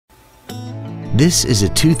This is a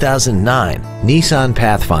 2009 Nissan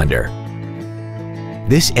Pathfinder.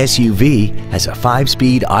 This SUV has a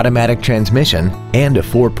 5-speed automatic transmission and a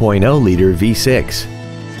 4.0-liter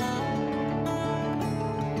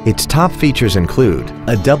V6. Its top features include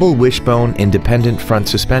a double wishbone independent front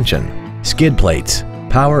suspension, skid plates,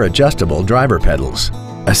 power adjustable driver pedals,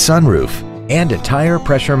 a sunroof, and a tire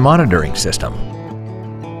pressure monitoring system.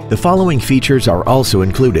 The following features are also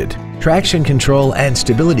included: traction control and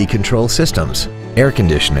stability control systems, air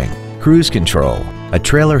conditioning, cruise control, a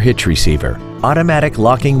trailer hitch receiver, automatic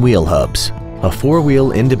locking wheel hubs, a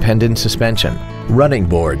 4-wheel independent suspension, running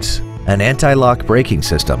boards, an anti-lock braking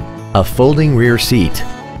system, a folding rear seat,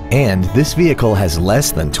 and this vehicle has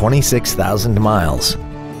less than 26,000 miles.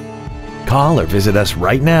 Call or visit us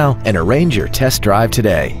right now and arrange your test drive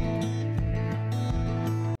today.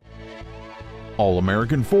 All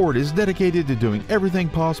American Ford is dedicated to doing everything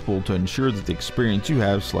possible to ensure that the experience you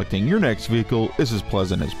have selecting your next vehicle is as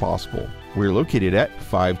pleasant as possible. We're located at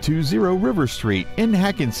 520 River Street in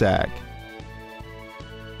Hackensack.